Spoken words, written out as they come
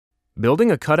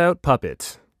Building a cutout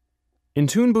puppet. In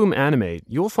Toon Boom Animate,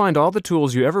 you'll find all the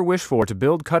tools you ever wish for to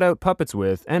build cutout puppets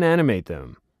with and animate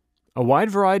them. A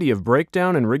wide variety of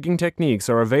breakdown and rigging techniques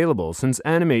are available since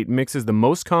Animate mixes the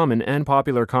most common and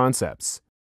popular concepts.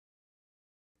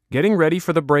 Getting ready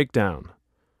for the breakdown.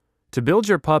 To build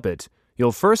your puppet,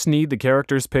 you'll first need the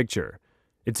character's picture.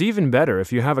 It's even better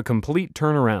if you have a complete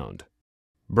turnaround.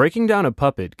 Breaking down a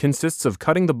puppet consists of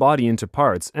cutting the body into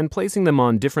parts and placing them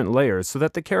on different layers so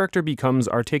that the character becomes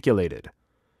articulated.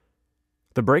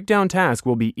 The breakdown task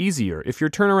will be easier if your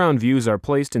turnaround views are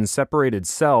placed in separated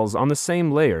cells on the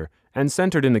same layer and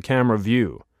centered in the camera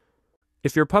view.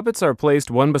 If your puppets are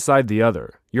placed one beside the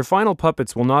other, your final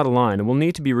puppets will not align and will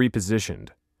need to be repositioned.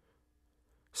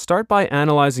 Start by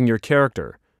analyzing your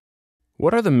character.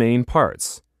 What are the main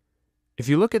parts? If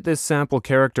you look at this sample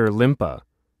character Limpa,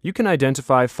 you can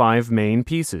identify 5 main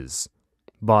pieces: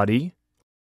 body,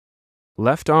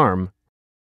 left arm,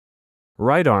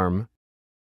 right arm,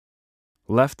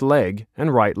 left leg,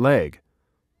 and right leg.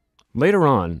 Later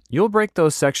on, you'll break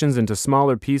those sections into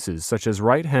smaller pieces such as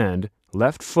right hand,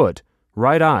 left foot,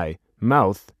 right eye,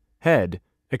 mouth, head,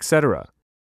 etc.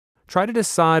 Try to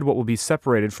decide what will be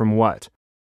separated from what.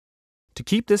 To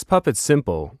keep this puppet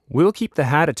simple, we'll keep the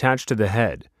hat attached to the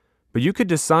head, but you could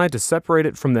decide to separate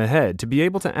it from the head to be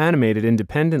able to animate it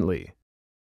independently.